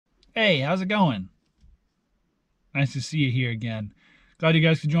Hey, how's it going? Nice to see you here again. Glad you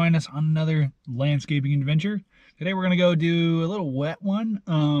guys could join us on another landscaping adventure. Today we're gonna go do a little wet one.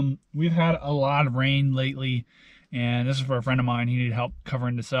 We've had a lot of rain lately, and this is for a friend of mine. He needed help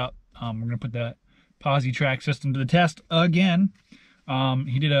covering this up. We're gonna put the Posi track system to the test again.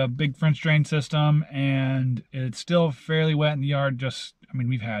 He did a big French drain system, and it's still fairly wet in the yard.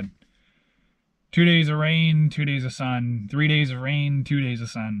 We've had 2 days of rain, 2 days of sun, 3 days of rain, 2 days of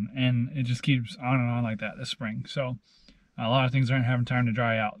sun, and it just keeps on and on like that this spring. So a lot of things aren't having time to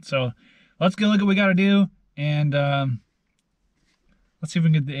dry out. So let's go look at what we got to do, and let's see if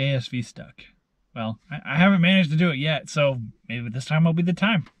we can get the ASV stuck. Well, I haven't managed to do it yet, so maybe this time will be the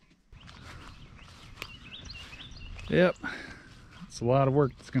time. Yep, it's a lot of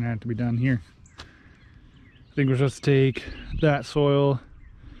work that's gonna have to be done here. I think we're supposed to take that soil,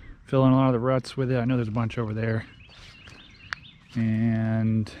 fill in a lot of the ruts with it. I know there's a bunch over there.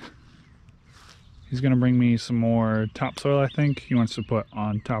 And he's gonna bring me some more topsoil, I think. He wants to put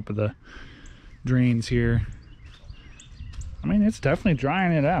on top of the drains here. I mean, it's definitely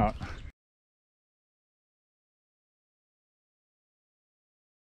drying it out.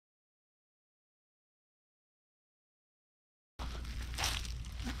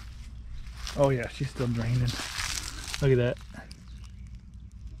 Oh yeah, she's still draining. Look at that.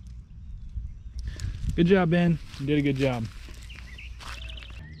 Good job, Ben. You did a good job.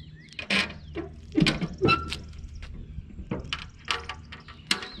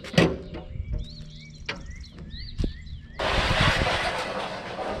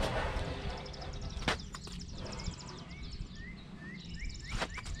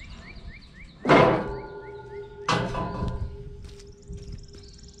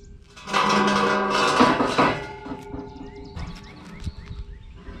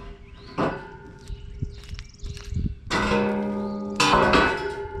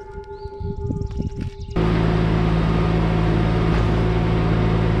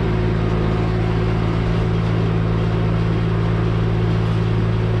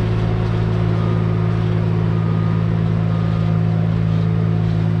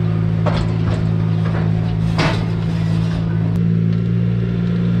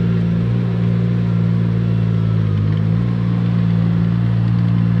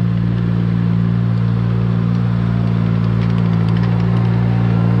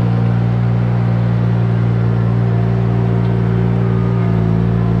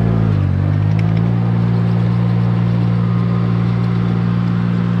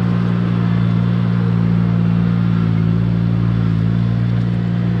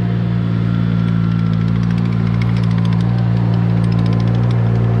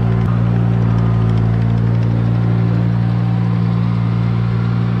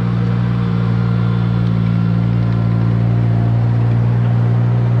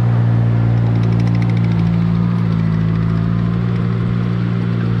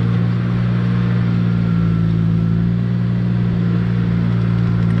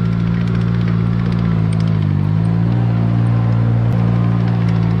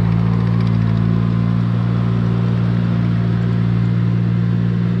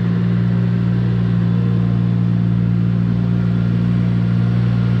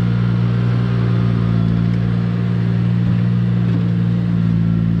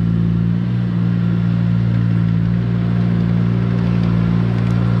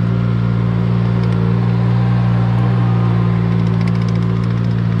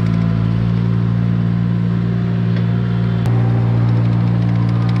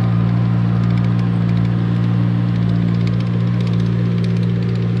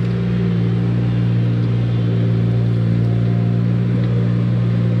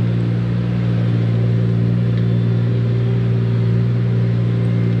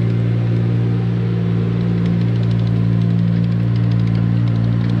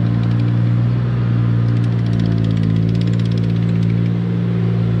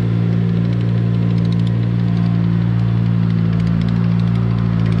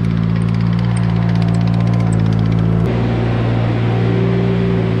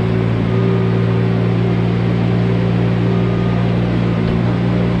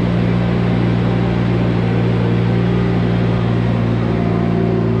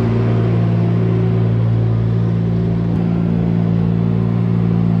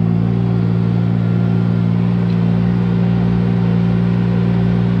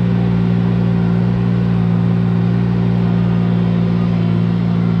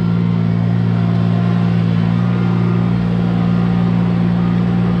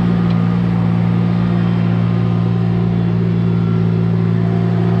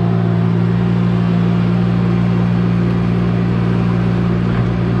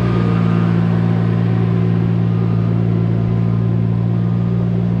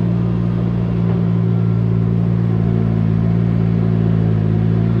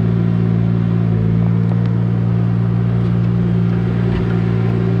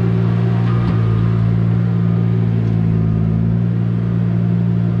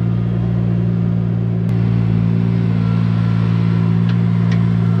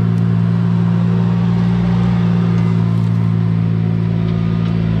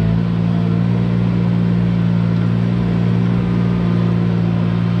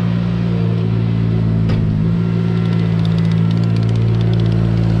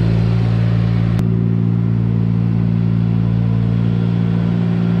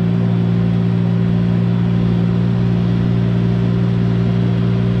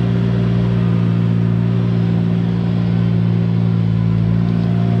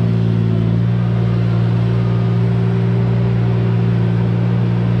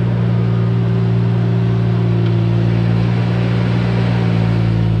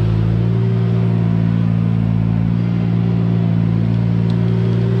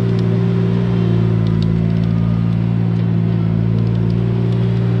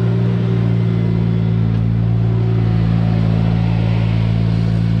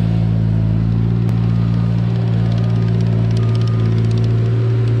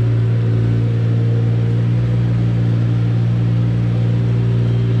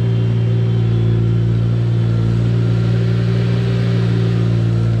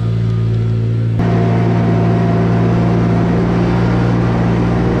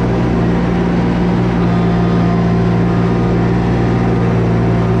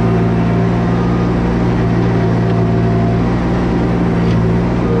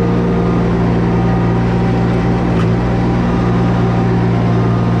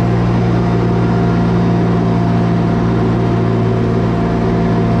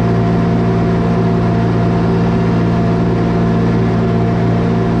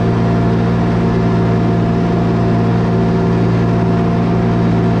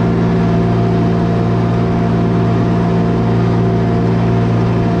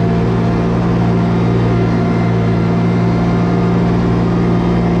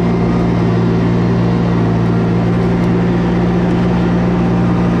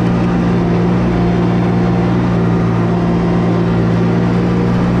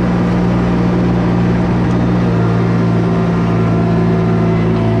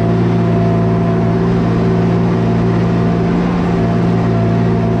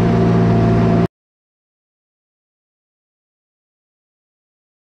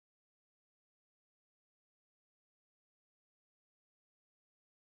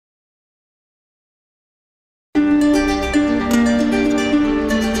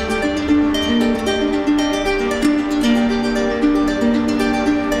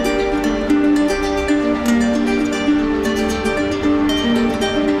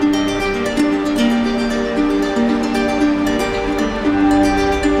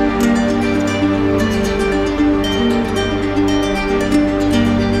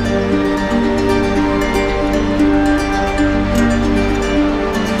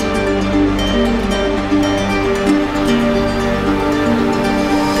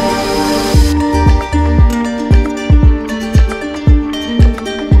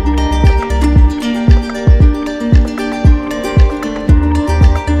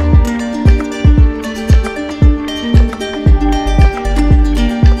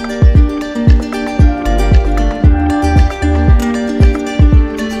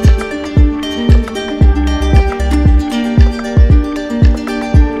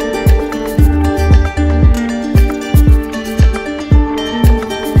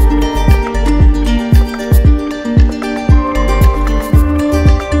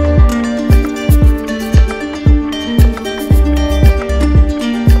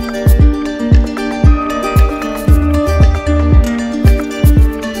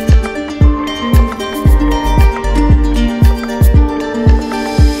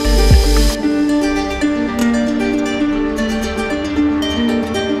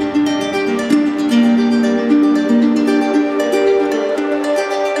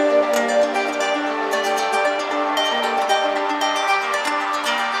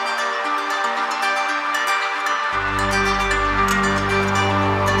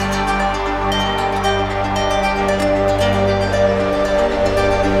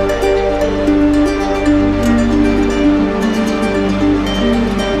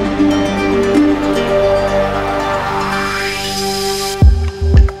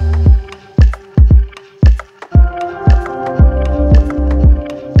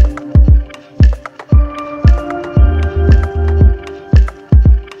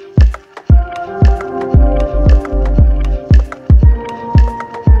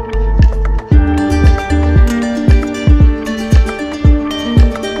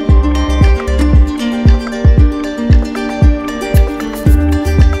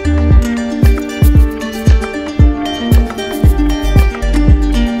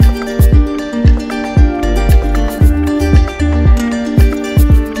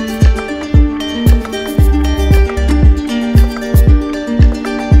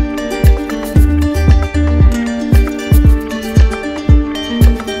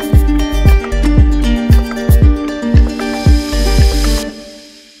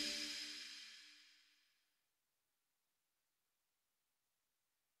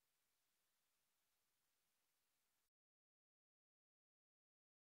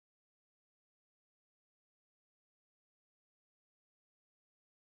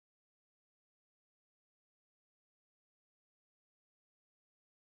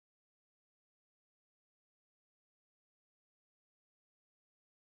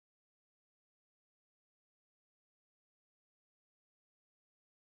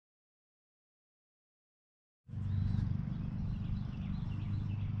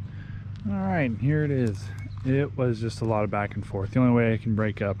 All right, here it is. It was just a lot of back and forth. The only way I can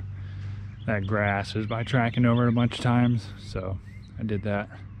break up that grass is by tracking over it a bunch of times. So I did that,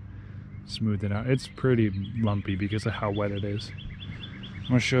 smoothed it out. It's pretty lumpy because of how wet it is. I'm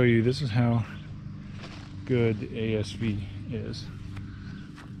gonna show you, this is how good the ASV is.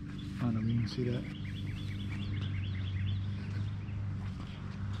 I don't know if you can see that.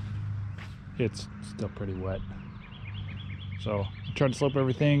 It's still pretty wet. So I tried to slope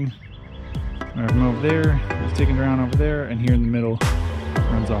everything. From over there, it's taking around over there, and here in the middle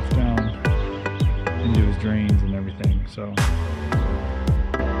runs off down into his drains and everything. So